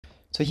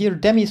So here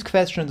Demi's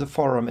question in the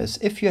forum is,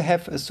 if you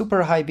have a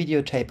super high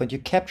videotape and you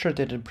captured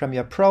it in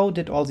Premiere Pro,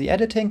 did all the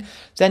editing,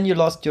 then you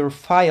lost your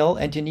file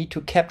and you need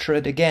to capture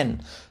it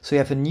again. So you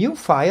have a new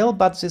file,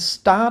 but the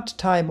start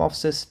time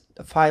of this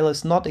file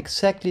is not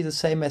exactly the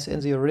same as in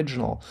the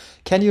original.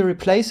 Can you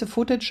replace the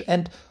footage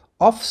and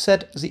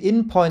offset the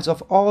in points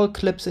of all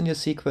clips in your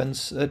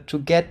sequence to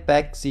get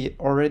back the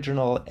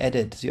original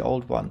edit, the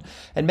old one?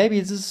 And maybe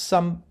this is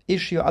some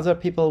issue other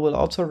people will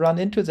also run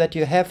into, that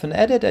you have an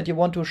edit and you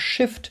want to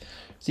shift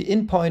the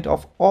in point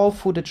of all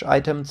footage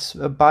items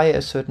by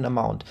a certain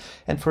amount.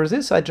 And for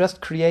this, I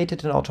just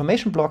created an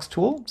automation blocks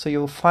tool. So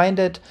you'll find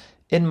it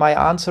in my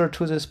answer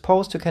to this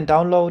post. You can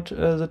download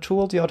the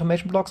tool, the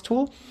automation blocks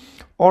tool.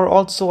 Or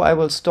also I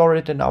will store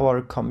it in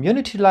our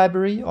community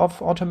library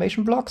of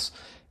automation blocks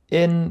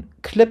in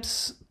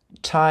clips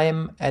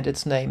time, and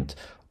it's named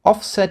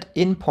offset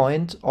in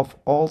point of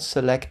all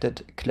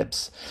selected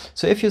clips.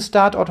 So if you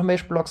start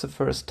automation blocks the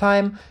first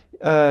time,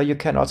 you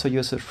can also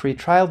use a free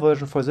trial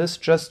version for this.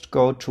 Just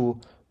go to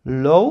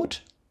load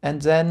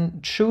and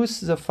then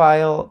choose the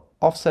file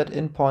offset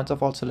in points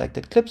of all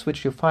selected clips,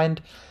 which you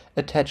find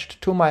attached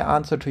to my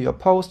answer to your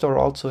post or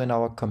also in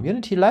our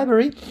community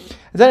library.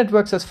 Then it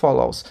works as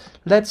follows.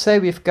 Let's say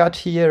we've got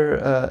here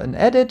an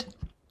edit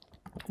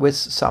with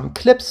some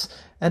clips,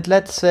 and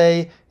let's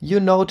say you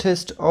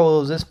noticed,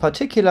 oh, this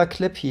particular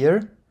clip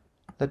here.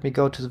 Let me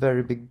go to the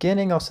very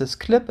beginning of this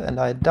clip and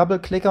I double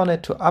click on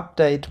it to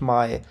update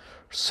my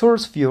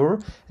source viewer,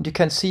 and you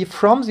can see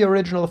from the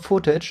original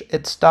footage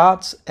it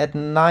starts at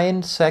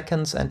 9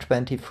 seconds and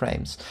 20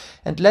 frames.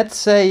 And let's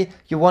say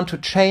you want to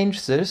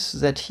change this,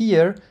 that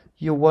here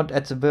you want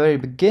at the very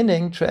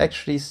beginning to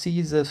actually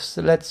see this,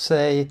 let's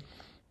say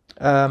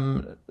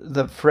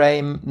the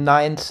frame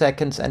 9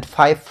 seconds and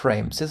 5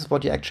 frames. This is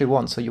what you actually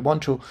want. So you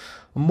want to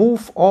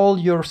move all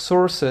your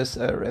sources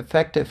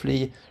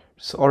effectively,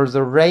 or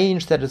the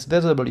range that is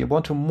visible, you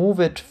want to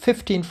move it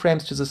 15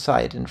 frames to the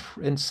side.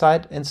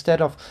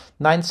 Instead of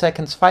 9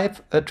 seconds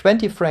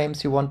 20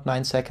 frames, you want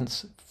 9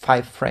 seconds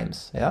 5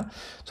 frames. Yeah.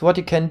 So what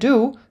you can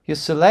do, you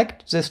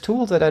select this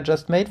tool that I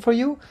just made for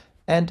you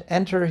and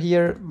enter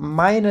here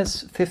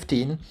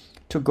 -15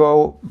 to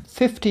go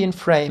 15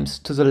 frames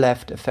to the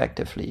left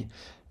effectively.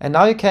 And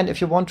now you can,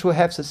 if you want to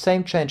have the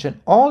same change in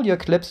all your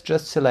clips,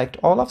 just select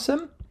all of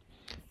them.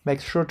 Make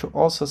sure to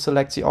also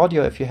select the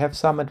audio if you have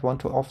some and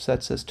want to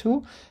offset this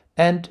too.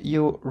 And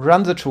you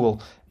run the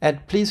tool.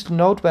 And please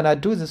note when I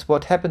do this,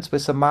 what happens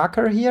with the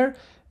marker here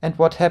and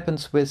what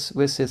happens with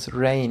this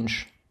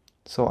range.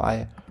 So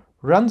I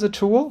run the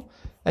tool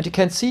and you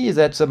can see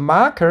that the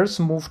markers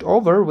moved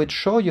over, which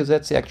show you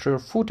that the actual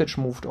footage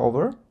moved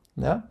over.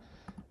 Yeah.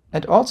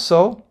 And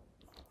also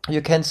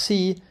you can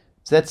see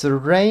that the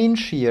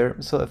range here,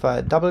 so if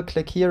I double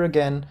click here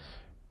again,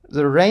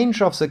 the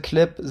range of the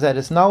clip that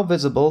is now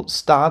visible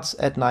starts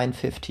at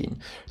 9:15.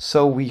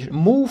 So we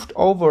moved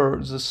over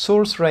the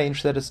source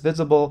range that is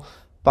visible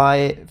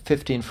by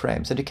 15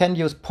 frames. And you can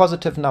use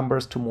positive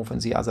numbers to move in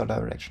the other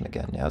direction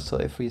again. Yeah. So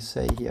if we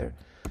say here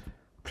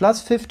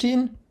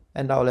 +15,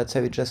 and now let's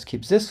say we just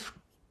keep this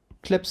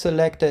clip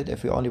selected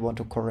if we only want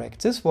to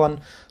correct this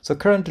one. So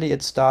currently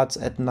it starts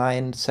at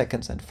 9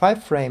 seconds and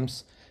 5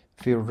 frames.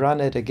 If we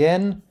run it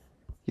again,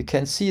 you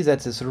can see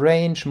that this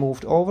range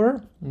moved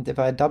over. And if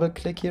I double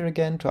click here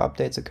again to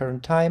update the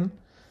current time,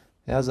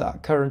 yeah, the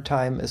current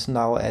time is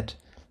now at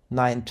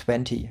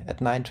 9:20.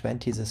 At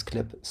 9:20 this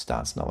clip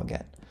starts now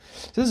again.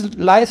 This is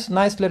a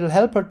nice little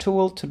helper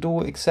tool to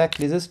do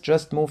exactly this,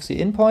 just move the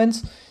in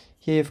points.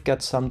 Here you've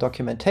got some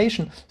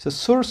documentation. The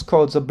source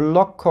code, the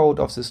block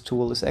code of this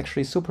tool is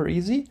actually super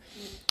easy.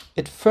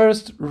 It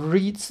first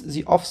reads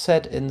the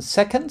offset in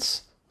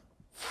seconds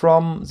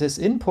from this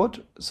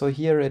input. So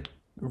here it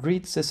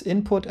reads this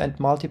input and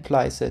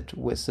multiplies it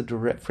with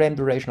the frame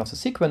duration of the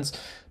sequence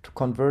to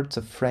convert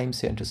the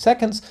frames here into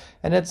seconds.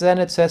 And then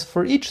it says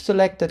for each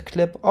selected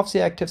clip of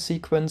the active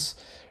sequence,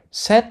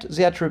 set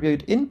the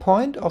attribute in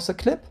point of the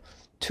clip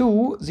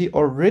to the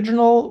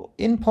original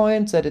in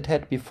point that it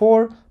had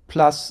before,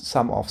 plus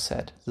some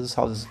offset. This is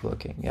how this is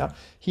working. Yeah.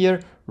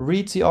 Here,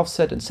 read the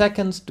offset in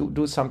seconds,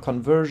 do some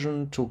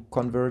conversion to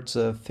convert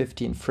the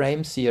 15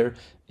 frames here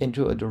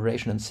into a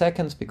duration in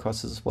seconds,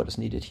 because this is what is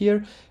needed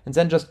here. And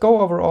then just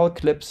go over all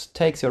clips,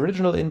 take the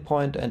original in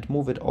point and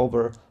move it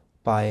over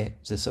by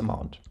this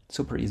amount.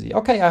 Super easy.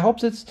 Okay, I hope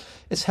this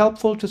is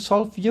helpful to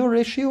solve your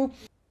issue.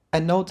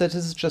 And note that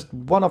this is just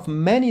one of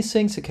many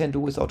things you can do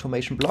with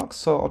automation blocks.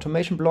 So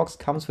automation blocks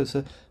comes with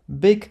a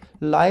big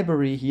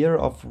library here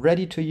of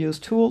ready-to-use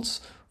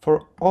tools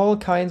for all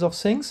kinds of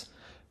things.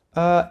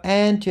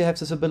 And you have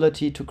this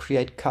ability to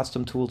create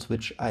custom tools,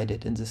 which I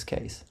did in this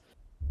case.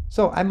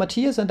 So I'm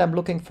Matthias and I'm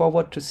looking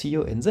forward to see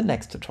you in the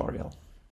next tutorial.